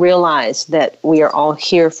don't realize that we are all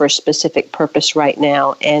here for a specific purpose right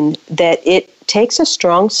now, and that it takes a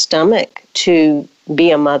strong stomach to be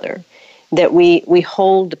a mother, that we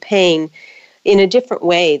hold the pain in a different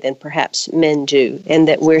way than perhaps men do, and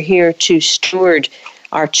that we're here to steward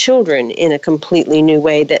our children in a completely new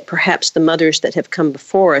way that perhaps the mothers that have come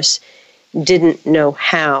before us didn't know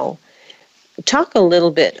how. Talk a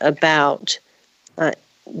little bit about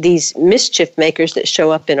these mischief makers that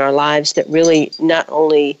show up in our lives that really not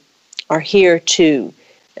only are here to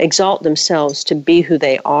exalt themselves to be who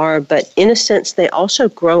they are, but in a sense they also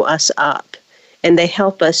grow us up and they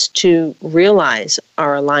help us to realize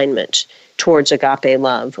our alignment towards agape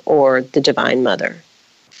love or the Divine Mother.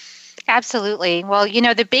 Absolutely. Well,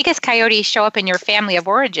 the biggest coyotes show up in your family of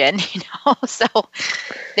origin, so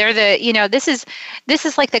they're this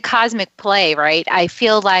is like the cosmic play, right? I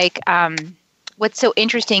feel like what's so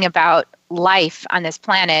interesting about life on this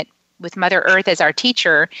planet with Mother Earth as our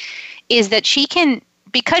teacher is that she can,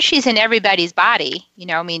 because she's in everybody's body,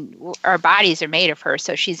 our bodies are made of her,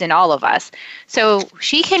 so she's in all of us. So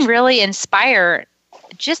she can really inspire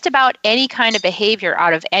just about any kind of behavior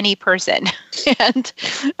out of any person. And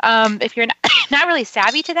if you're not really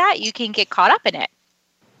savvy to that, you can get caught up in it.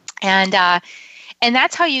 And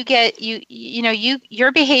that's how you get,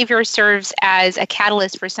 your behavior serves as a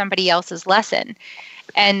catalyst for somebody else's lesson.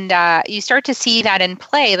 And you start to see that in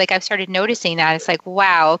play. Like I've started noticing that. It's like,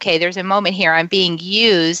 wow, okay, there's a moment here. I'm being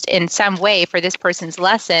used in some way for this person's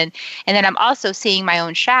lesson. And then I'm also seeing my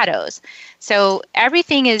own shadows. So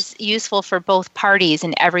everything is useful for both parties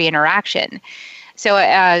in every interaction. So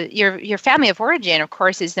your family of origin, of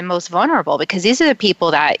course, is the most vulnerable because these are the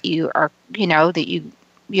people that you are,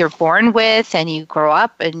 you're born with and you grow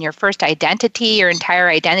up, and your first identity, your entire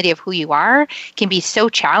identity of who you are can be so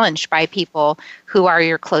challenged by people who are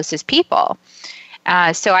your closest people.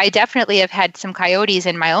 So I definitely have had some coyotes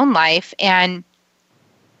in my own life, and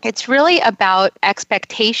it's really about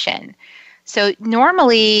expectation. So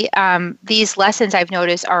normally these lessons I've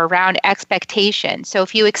noticed are around expectation. So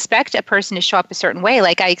if you expect a person to show up a certain way,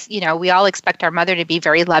 like we all expect our mother to be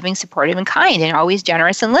very loving, supportive, and kind, and always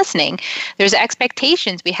generous and listening. There's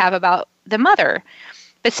expectations we have about the mother,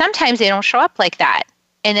 but sometimes they don't show up like that.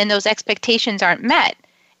 And then those expectations aren't met.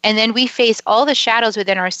 And then we face all the shadows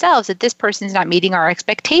within ourselves that this person's not meeting our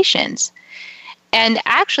expectations. And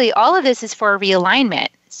actually, all of this is for a realignment.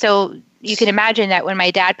 So you can imagine that when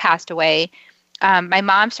my dad passed away, my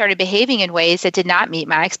mom started behaving in ways that did not meet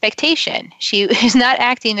my expectation. She was not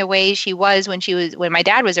acting the way she was when my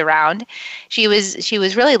dad was around. She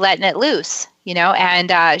was really letting it loose,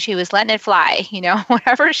 and she was letting it fly.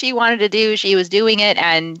 Whatever she wanted to do, she was doing it,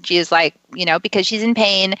 and she was like, because she's in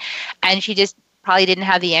pain, and she just probably didn't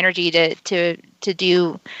have the energy to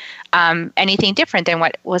do anything different than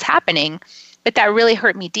what was happening. But that really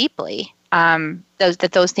hurt me deeply.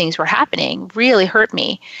 Those things were happening really hurt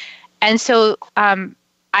me. And so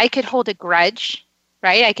I could hold a grudge,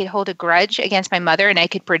 right? I could hold a grudge against my mother, and I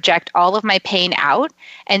could project all of my pain out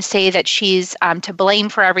and say that she's to blame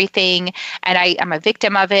for everything, and I'm a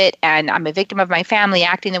victim of it, and I'm a victim of my family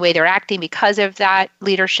acting the way they're acting because of that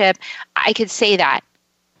leadership. I could say that,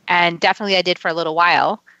 and definitely I did for a little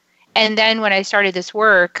while. And then when I started this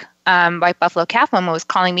work, White Buffalo Calf Mama was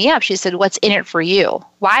calling me up. She said, "What's in it for you?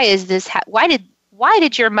 Why is this? Why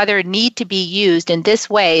did your mother need to be used in this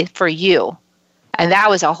way for you?" And that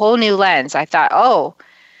was a whole new lens. I thought, oh,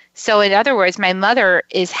 so in other words, my mother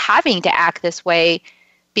is having to act this way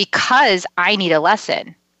because I need a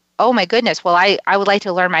lesson. Oh my goodness. Well, I would like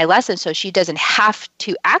to learn my lesson so she doesn't have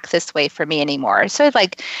to act this way for me anymore. So it's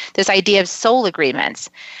like this idea of soul agreements.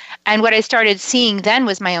 And what I started seeing then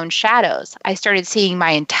was my own shadows. I started seeing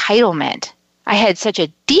my entitlement. I had such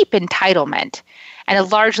a deep entitlement.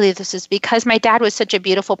 And largely this is because my dad was such a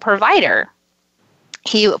beautiful provider.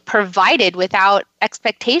 He provided without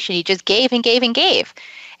expectation. He just gave and gave and gave.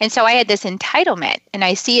 And so I had this entitlement, and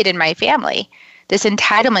I see it in my family, this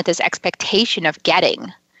entitlement, this expectation of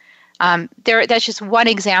getting. That's just one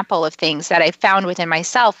example of things that I found within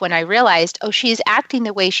myself when I realized, oh, she's acting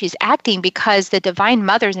the way she's acting because the Divine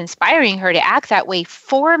Mother's inspiring her to act that way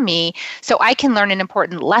for me so I can learn an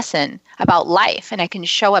important lesson about life and I can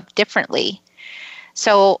show up differently.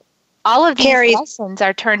 So all of these lessons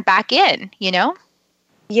are turned back in,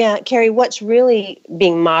 Yeah, Kerri, what's really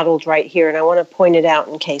being modeled right here, and I want to point it out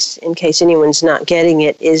in case anyone's not getting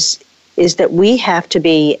it, is that we have to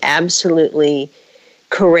be absolutely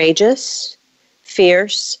courageous,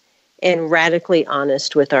 fierce, and radically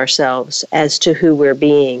honest with ourselves as to who we're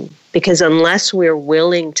being. Because unless we're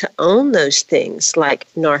willing to own those things like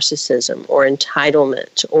narcissism or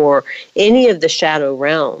entitlement or any of the shadow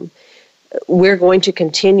realm, we're going to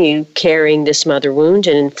continue carrying this mother wound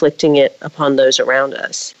and inflicting it upon those around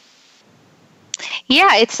us.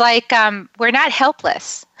 Yeah, it's like we're not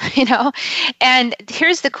helpless, And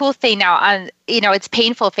here's the cool thing now, it's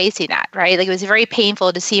painful facing that, right? Like, it was very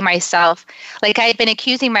painful to see myself. Like, I had been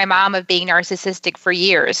accusing my mom of being narcissistic for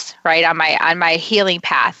years, right, on my healing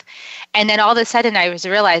path. And then all of a sudden I was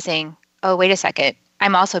realizing, oh, wait a second,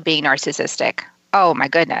 I'm also being narcissistic. Oh my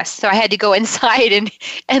goodness. So I had to go inside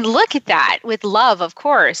and look at that with love, of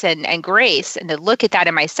course, and grace, and to look at that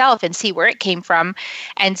in myself and see where it came from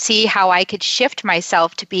and see how I could shift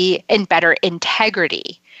myself to be in better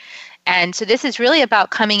integrity. And so this is really about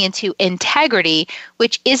coming into integrity,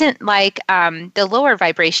 which isn't like the lower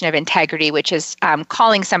vibration of integrity, which is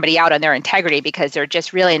calling somebody out on their integrity because they're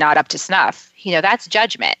just really not up to snuff. That's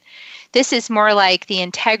judgment. This is more like the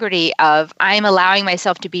integrity of I'm allowing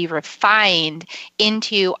myself to be refined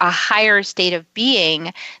into a higher state of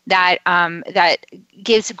being that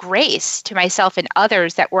gives grace to myself and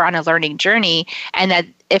others that we're on a learning journey, and that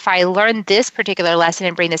if I learn this particular lesson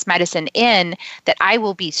and bring this medicine in, that I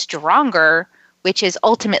will be stronger, which is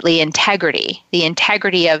ultimately integrity, the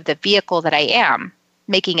integrity of the vehicle that I am,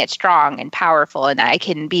 making it strong and powerful, and I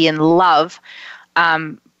can be in love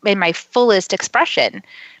in my fullest expression.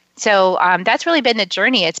 So that's really been the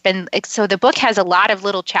journey. So the book has a lot of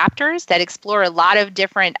little chapters that explore a lot of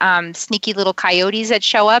different sneaky little coyotes that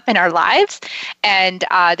show up in our lives, and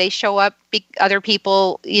they show up. Other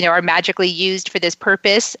people, are magically used for this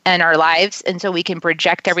purpose in our lives, and so we can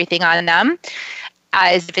project everything on them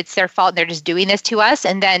as if it's their fault and they're just doing this to us.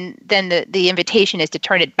 And then the invitation is to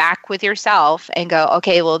turn it back with yourself and go,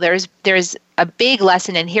 okay, well, there's a big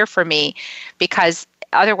lesson in here for me, because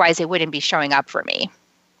otherwise it wouldn't be showing up for me.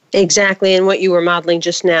 Exactly, and what you were modeling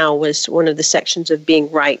just now was one of the sections of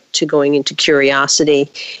being right to going into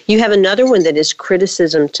curiosity. You have another one that is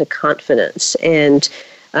criticism to confidence, and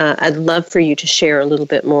I'd love for you to share a little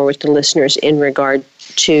bit more with the listeners in regard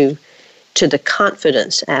to the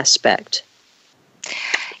confidence aspect.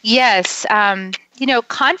 Yes,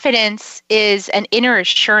 confidence is an inner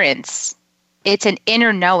assurance. It's an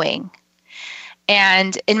inner knowing.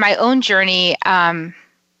 And in my own journey,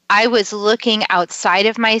 I was looking outside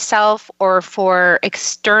of myself or for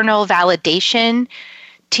external validation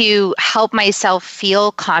to help myself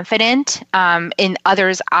feel confident in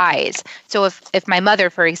others' eyes. So if my mother,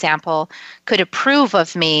 for example, could approve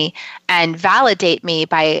of me and validate me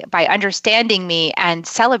by understanding me and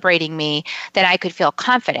celebrating me, then I could feel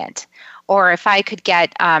confident. Or if I could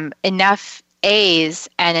get enough A's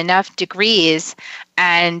and enough degrees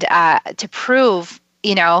and to prove,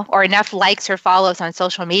 or enough likes or follows on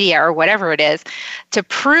social media or whatever it is to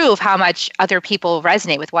prove how much other people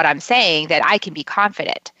resonate with what I'm saying, that I can be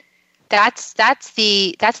confident. That's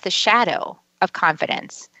the shadow of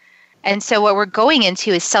confidence. And so what we're going into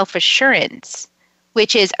is self-assurance,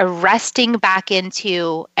 which is arresting back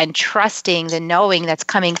into and trusting the knowing that's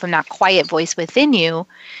coming from that quiet voice within you,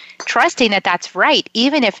 trusting that that's right,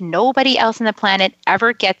 even if nobody else on the planet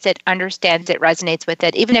ever gets it, understands it, resonates with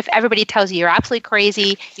it, even if everybody tells you you're absolutely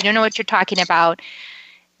crazy, you don't know what you're talking about,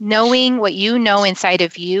 knowing what you know inside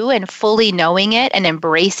of you and fully knowing it and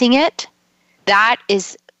embracing it,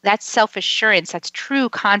 that's self-assurance, that's true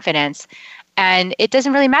confidence. And it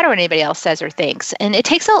doesn't really matter what anybody else says or thinks. And it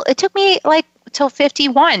took me like till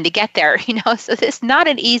 51 to get there, so it's not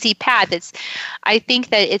an easy path. I think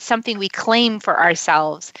that it's something we claim for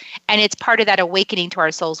ourselves, and it's part of that awakening to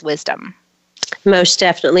our soul's wisdom. Most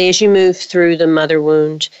definitely. As you move through the Mother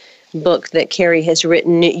Wound book that Kerri has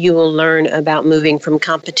written, you will learn about moving from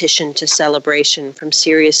competition to celebration, from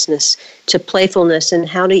seriousness to playfulness, and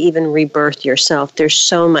how to even rebirth yourself. There's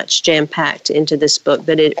so much jam-packed into this book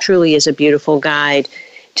that it truly is a beautiful guide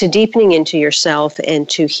to deepening into yourself and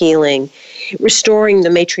to healing, restoring the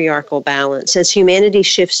matriarchal balance. As humanity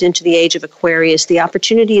shifts into the age of Aquarius, the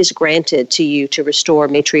opportunity is granted to you to restore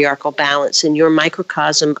matriarchal balance in your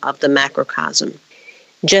microcosm of the macrocosm.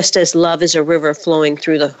 Just as love is a river flowing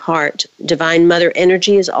through the heart, Divine Mother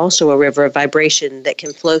energy is also a river of vibration that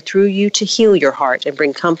can flow through you to heal your heart and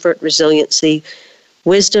bring comfort, resiliency,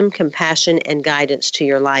 wisdom, compassion, and guidance to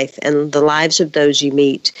your life and the lives of those you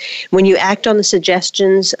meet. When you act on the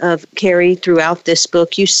suggestions of Kerri throughout this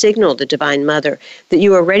book, you signal the Divine Mother that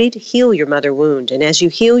you are ready to heal your mother wound. And as you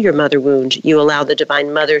heal your mother wound, you allow the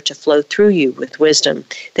Divine Mother to flow through you with wisdom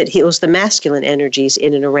that heals the masculine energies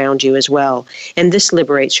in and around you as well. And this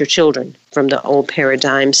liberates your children from the old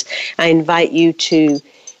paradigms. I invite you to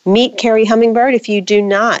meet Kerri Hummingbird. If you do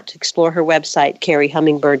not, explore her website,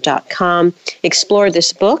 kerrihummingbird.com. Explore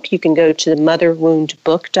this book. You can go to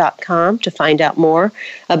motherwoundbook.com to find out more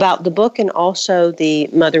about the book and also the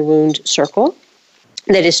Mother Wound Circle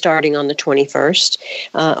that is starting on the 21st,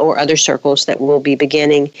 or other circles that will be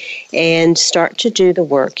beginning, and start to do the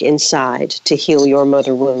work inside to heal your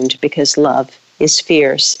mother wound, because love is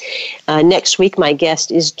fierce. Next week, my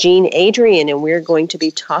guest is Jean Adrian, and we're going to be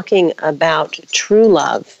talking about true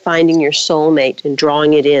love, finding your soulmate and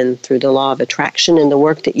drawing it in through the law of attraction and the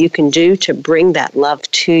work that you can do to bring that love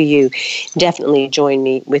to you. Definitely join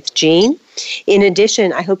me with Jean. In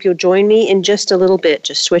addition, I hope you'll join me in just a little bit.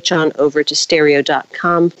 Just switch on over to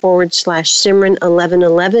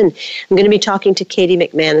stereo.com/Simran1111. I'm going to be talking to Katie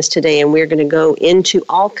McManus today, and we're going to go into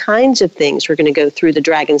all kinds of things. We're going to go through the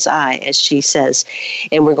dragon's eye, as she says,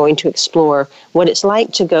 and we're going to explore what it's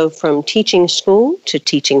like to go from teaching school to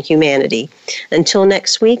teaching humanity. Until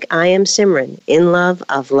next week, I am Simran, in love,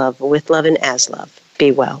 of love, with love, and as love.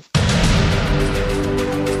 Be well.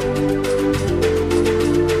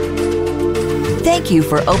 Thank you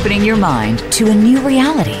for opening your mind to a new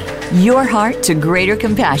reality, your heart to greater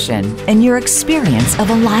compassion, and your experience of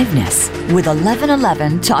aliveness with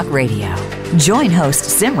 1111 Talk Radio. Join host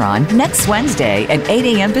Simran next Wednesday at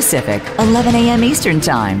 8 a.m. Pacific, 11 a.m. Eastern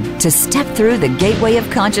Time to step through the gateway of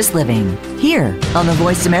conscious living here on the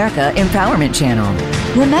Voice America Empowerment Channel.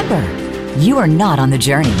 Remember, you are not on the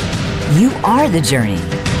journey. You are the journey.